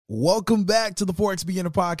Welcome back to the Forex Beginner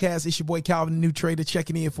Podcast. It's your boy Calvin, the new trader,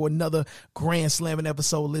 checking in for another Grand Slamming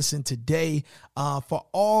episode. Listen, today, for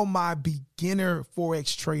all my beginner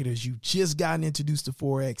Forex traders, you just gotten introduced to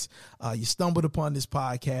Forex, you stumbled upon this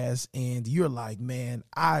podcast, and you're like, man,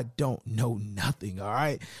 I don't know nothing, all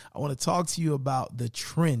right? I want to talk to you about the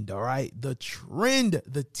trend, all right? The trend,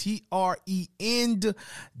 the T-R-E-N-D,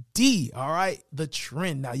 all right? The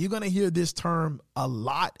trend. Now, you're going to hear this term a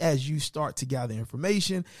lot as you start to gather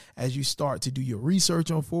information, as you start to do your research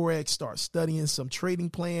on Forex, start studying some trading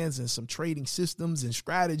plans and some trading systems and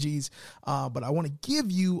strategies. But I want to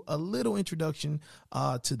give you a little introduction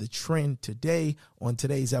to the trend today on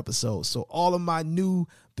today's episode. So all of my new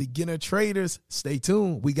beginner traders, stay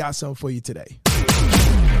tuned. We got something for you today.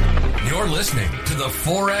 You're listening to the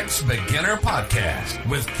Forex Beginner Podcast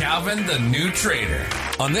with Calvin, the new trader.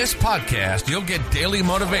 On this podcast, you'll get daily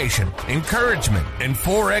motivation, encouragement, and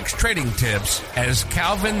Forex trading tips as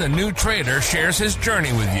Calvin, the new trader, shares his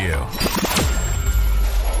journey with you.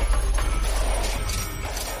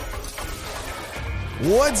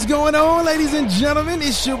 What's going on, ladies and gentlemen?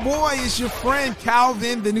 It's your boy, it's your friend,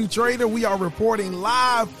 Calvin, the new trader. We are reporting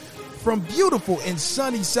live from beautiful and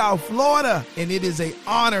sunny South Florida, and it is an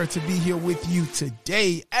honor to be here with you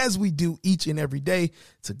today, as we do each and every day.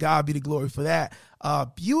 To God be the glory for that.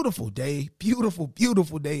 Beautiful day, beautiful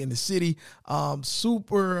day in the city.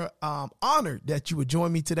 Super honored that you would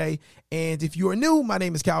join me today. And if you are new, my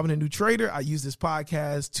name is Calvin, a new trader. I use this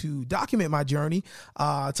podcast to document my journey,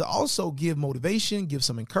 to also give motivation, give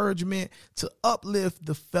some encouragement, to uplift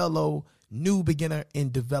the fellow new beginner in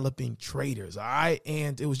developing traders. All right.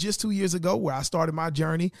 And it was just 2 years ago where I started my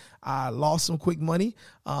journey. I lost some quick money,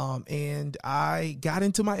 and I got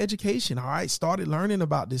into my education. All right. Started learning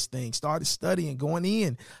about this thing, started studying, going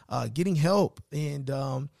in, getting help. And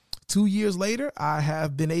 2 years later, I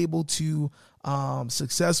have been able to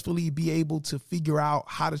successfully be able to figure out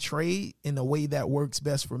how to trade in a way that works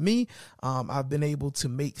best for me. I've been able to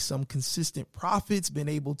make some consistent profits, been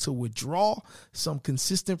able to withdraw some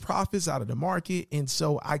consistent profits out of the market. And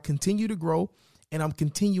so I continue to grow, and I'm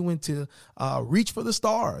continuing to reach for the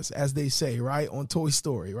stars, as they say, right, on Toy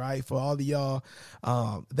Story, right? For all the y'all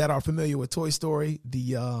that are familiar with Toy Story,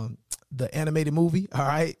 the animated movie, all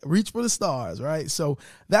right, reach for the stars, right? So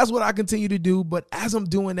that's what I continue to do. But as I'm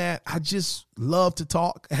doing that, I just love to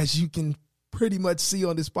talk, as you can pretty much see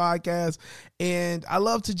on this podcast. And I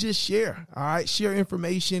love to just share, all right, share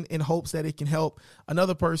information in hopes that it can help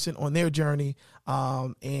another person on their journey.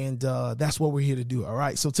 And that's what we're here to do, all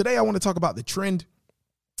right? So today I want to talk about the trend.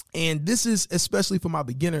 And this is especially for my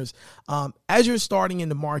beginners. As you're starting in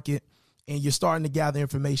the market, and you're starting to gather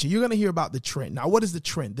information, you're going to hear about the trend. Now, what is the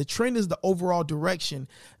trend? The trend is the overall direction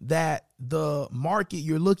that the market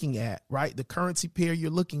you're looking at, right? The currency pair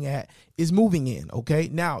you're looking at is moving in, okay?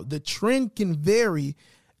 Now, the trend can vary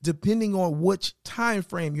depending on which time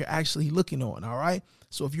frame you're actually looking on, all right?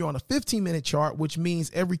 So if you're on a 15-minute chart, which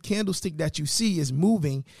means every candlestick that you see is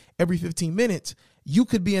moving every 15 minutes, you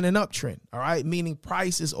could be in an uptrend, all right? Meaning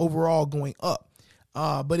price is overall going up.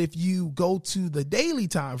 But if you go to the daily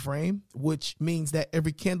time frame, which means that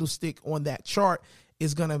every candlestick on that chart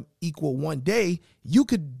is going to equal 1 day, you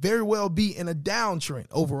could very well be in a downtrend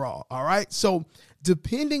overall. All right. So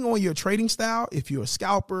depending on your trading style, if you're a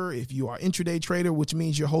scalper, if you are intraday trader, which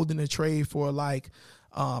means you're holding a trade for like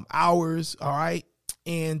hours. All right.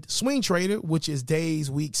 And swing trader, which is days,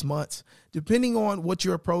 weeks, months, depending on what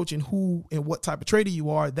your approach and who and what type of trader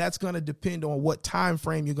you are, that's going to depend on what time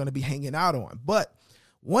frame you're going to be hanging out on. But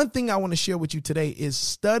one thing I want to share with you today is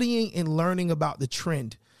studying and learning about the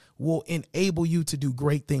trend will enable you to do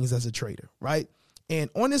great things as a trader, right? And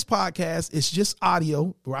on this podcast, it's just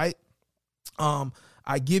audio, right?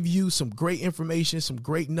 I give you some great information, some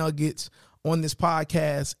great nuggets on this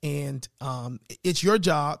podcast, and it's your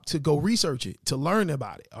job to go research it, to learn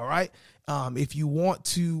about it, all right? If you want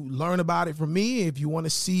to learn about it from me, if you want to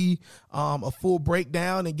see a full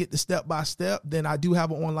breakdown and get the step-by-step, then I do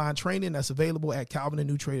have an online training that's available at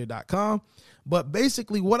calvinthenewtrader.com. But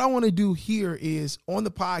basically what I want to do here is on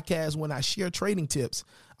the podcast, when I share trading tips,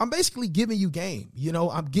 I'm basically giving you game. You know,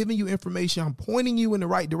 I'm giving you information. I'm pointing you in the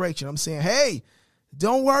right direction. I'm saying, hey,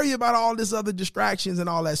 don't worry about all this other distractions and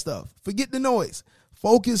all that stuff. Forget the noise.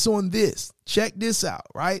 Focus on this. Check this out,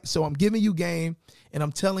 right? So I'm giving you game, and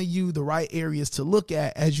I'm telling you the right areas to look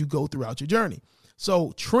at as you go throughout your journey.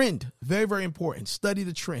 So trend, very, very important. Study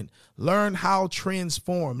the trend. Learn how trends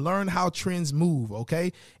form. Learn how trends move,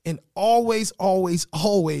 okay? And always, always,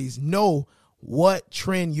 always know what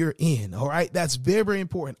trend you're in, all right? That's very, very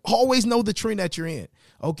important. Always know the trend that you're in,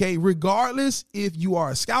 okay? Regardless if you are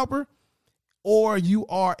a scalper or you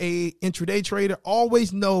are a intraday trader,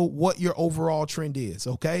 always know what your overall trend is,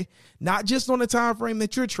 okay? Not just on the time frame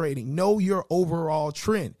that you're trading, know your overall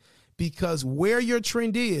trend, because where your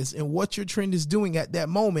trend is and what your trend is doing at that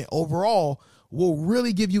moment overall will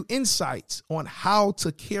really give you insights on how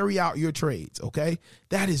to carry out your trades, okay?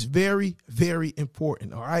 That is very, very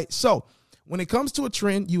important, all right? So when it comes to a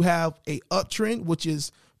trend, you have a uptrend, which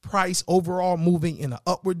is price overall moving in an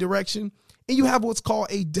upward direction. And you have what's called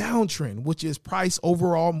a downtrend, which is price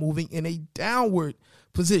overall moving in a downward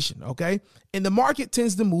position, okay? And the market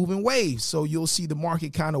tends to move in waves. So you'll see the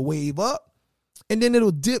market kind of wave up, and then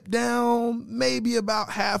it'll dip down maybe about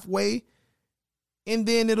halfway, and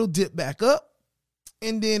then it'll dip back up,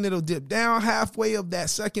 and then it'll dip down halfway of that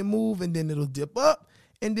second move, and then it'll dip up,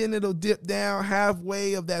 and then it'll dip down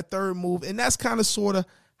halfway of that third move. And that's kind of sort of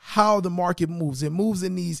how the market moves. It moves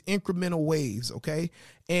in these incremental waves, okay?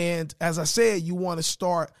 And as I said, you want to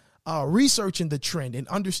start researching the trend and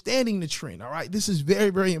understanding the trend, all right? This is very,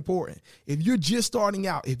 very important. If you're just starting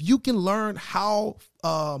out, if you can learn how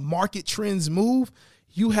market trends move,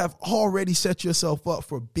 you have already set yourself up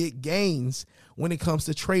for big gains when it comes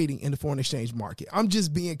to trading in the foreign exchange market. I'm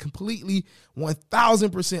just being completely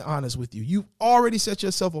 1000% honest with you. You've already set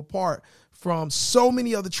yourself apart from so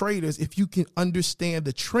many other traders if you can understand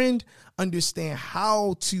the trend, understand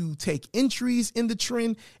how to take entries in the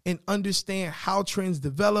trend, and understand how trends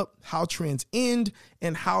develop, how trends end,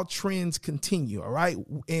 and how trends continue, all right?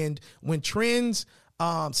 And when trends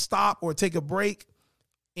stop or take a break,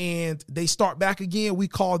 and they start back again, we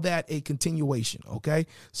call that a continuation, okay?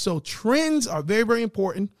 So trends are very, very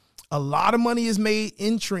important. A lot of money is made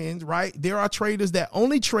in trends, right? There are traders that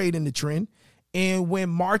only trade in the trend. And when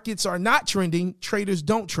markets are not trending, traders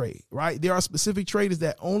don't trade, right? There are specific traders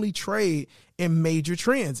that only trade in major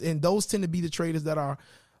trends. And those tend to be the traders that are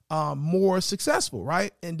more successful,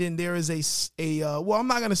 right? And then there is well, I'm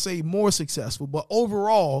not going to say more successful, but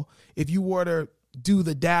overall, if you were to do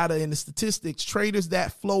the data and the statistics, traders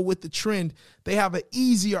that flow with the trend, they have an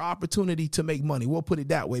easier opportunity to make money. We'll put it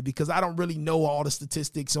that way, because I don't really know all the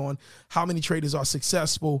statistics on how many traders are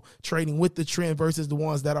successful trading with the trend versus the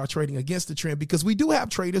ones that are trading against the trend, because we do have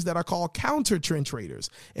traders that are called counter trend traders.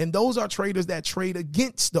 And those are traders that trade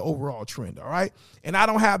against the overall trend. All right. And I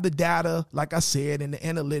don't have the data, like I said, and the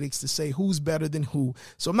analytics to say who's better than who.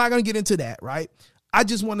 So I'm not going to get into that. Right. I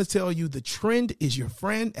just want to tell you the trend is your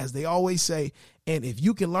friend, as they always say. And if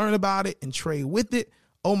you can learn about it and trade with it,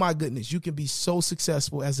 oh my goodness, you can be so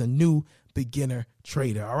successful as a new beginner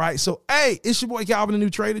trader. All right. So, hey, it's your boy Calvin, the New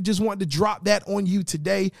Trader. Just wanted to drop that on you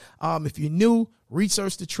today. If you're new,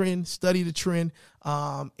 research the trend, study the trend,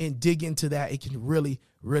 and dig into that. It can really,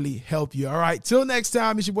 really help you. All right. Till next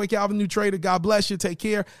time, it's your boy Calvin, New Trader. God bless you. Take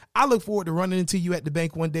care. I look forward to running into you at the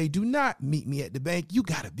bank one day. Do not meet me at the bank. You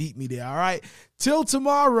got to beat me there. All right. Till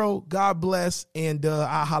tomorrow, God bless. And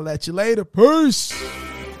I'll holler at you later. Peace.